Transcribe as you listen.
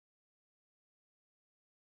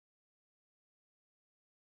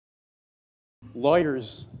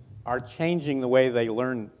lawyers are changing the way they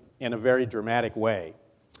learn in a very dramatic way.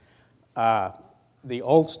 The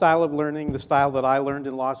old style of learning, the style that I learned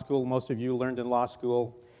in law school, most of you learned in law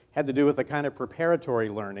school, had to do with the kind of preparatory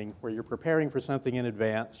learning where you're preparing for something in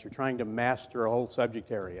advance, you're trying to master a whole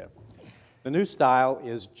subject area. The new style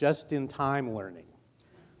is just-in-time learning.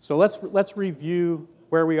 So let's review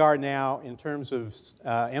where we are now in terms of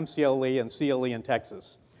MCLE and CLE in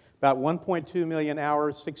Texas. About 1.2 million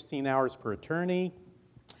hours, 16 hours per attorney,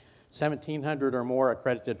 1,700 or more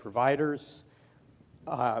accredited providers.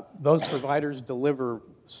 Those providers deliver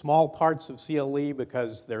small parts of CLE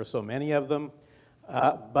because there are so many of them,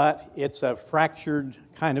 but it's a fractured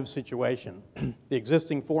kind of situation. The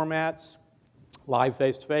existing formats, live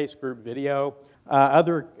face-to-face, group video,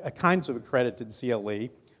 other kinds of accredited CLE,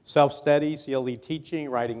 self-study, CLE teaching,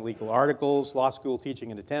 writing legal articles, law school teaching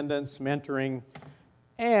and attendance, mentoring,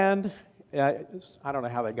 and I don't know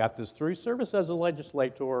how they got this through, service as a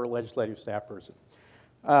legislator or legislative staff person.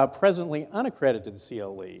 Presently unaccredited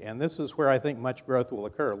CLE, and this is where I think much growth will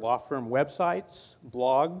occur. Law firm websites,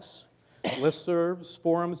 blogs, listservs,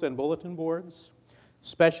 forums, and bulletin boards,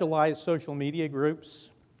 specialized social media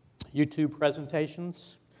groups, YouTube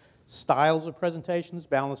presentations, styles of presentations,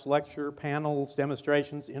 balanced lecture, panels,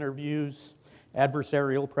 demonstrations, interviews,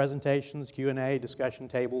 adversarial presentations, Q&A, discussion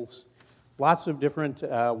tables, lots of different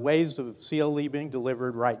ways of CLE being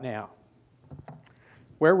delivered right now.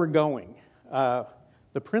 Where we're going.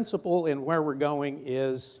 The principle in where we're going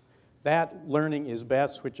is that learning is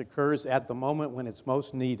best which occurs at the moment when it's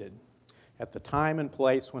most needed, at the time and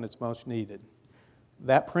place when it's most needed.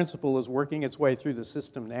 That principle is working its way through the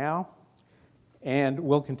system now and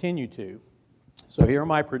will continue to. So here are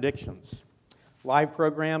my predictions. Live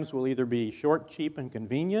programs will either be short, cheap, and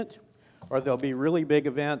convenient, or there'll be really big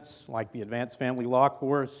events like the Advanced Family Law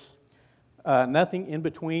course. Nothing in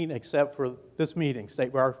between except for this meeting,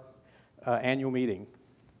 State Bar annual meeting.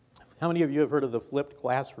 How many of you have heard of the flipped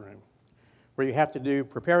classroom, where you have to do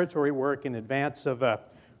preparatory work in advance of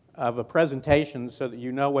a presentation so that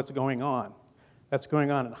you know what's going on? That's going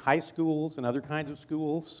on in high schools and other kinds of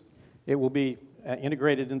schools. It will be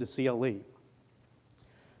integrated into CLE.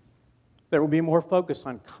 There will be more focus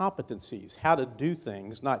on competencies, how to do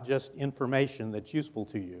things, not just information that's useful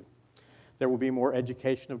to you. There will be more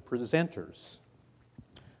education of presenters.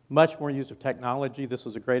 Much more use of technology. This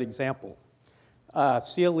is a great example.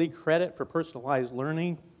 CLE credit for personalized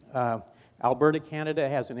learning. Alberta, Canada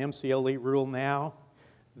has an MCLE rule now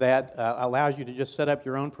that allows you to just set up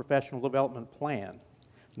your own professional development plan.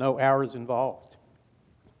 No hours involved.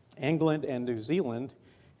 England and New Zealand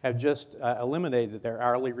have just eliminated their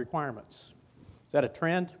hourly requirements. Is that a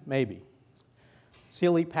trend? Maybe.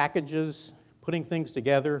 CLE packages, putting things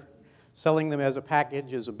together, selling them as a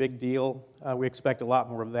package is a big deal. We expect a lot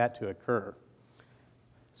more of that to occur.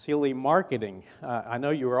 CLE marketing. I know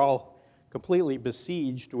you are all completely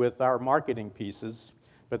besieged with our marketing pieces,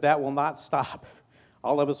 but that will not stop.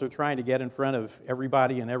 All of us are trying to get in front of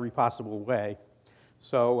everybody in every possible way,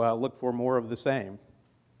 so look for more of the same.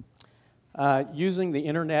 Using the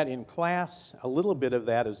internet in class, a little bit of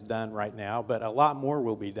that is done right now, but a lot more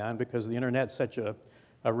will be done because the internet's such a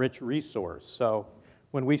rich resource. So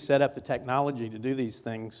when we set up the technology to do these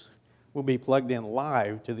things, we'll be plugged in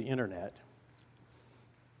live to the internet.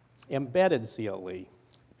 Embedded CLE.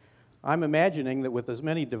 I'm imagining that with as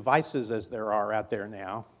many devices as there are out there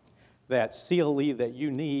now, that CLE that you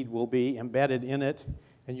need will be embedded in it,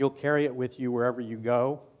 and you'll carry it with you wherever you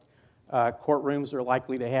go. Courtrooms are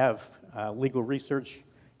likely to have legal research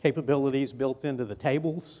capabilities built into the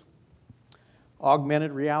tables.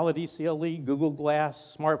 Augmented reality CLE, Google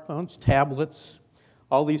Glass, smartphones, tablets,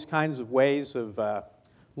 all these kinds of ways of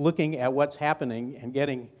looking at what's happening and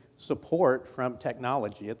getting support from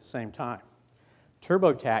technology at the same time.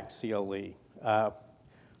 TurboTax CLE,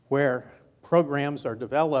 where programs are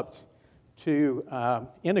developed to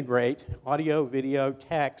integrate audio, video,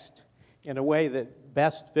 text in a way that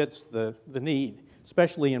best fits the need,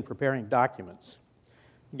 especially in preparing documents.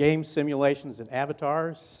 Game simulations and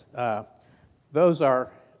avatars, those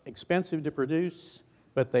are expensive to produce,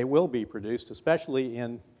 but they will be produced, especially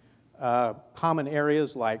in common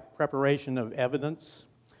areas like preparation of evidence.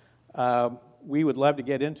 We would love to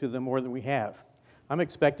get into them more than we have. I'm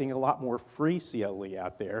expecting a lot more free CLE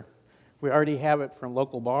out there. We already have it from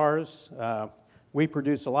local bars. We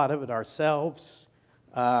produce a lot of it ourselves.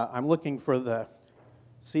 I'm looking for the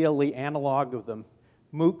CLE analog of the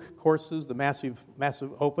MOOC courses, the massive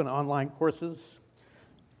open online courses.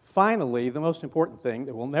 Finally, the most important thing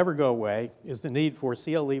that will never go away is the need for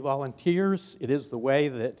CLE volunteers. It is the way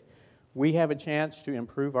that we have a chance to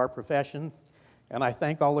improve our profession, And I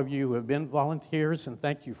thank all of you who have been volunteers, and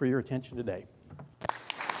thank you for your attention today.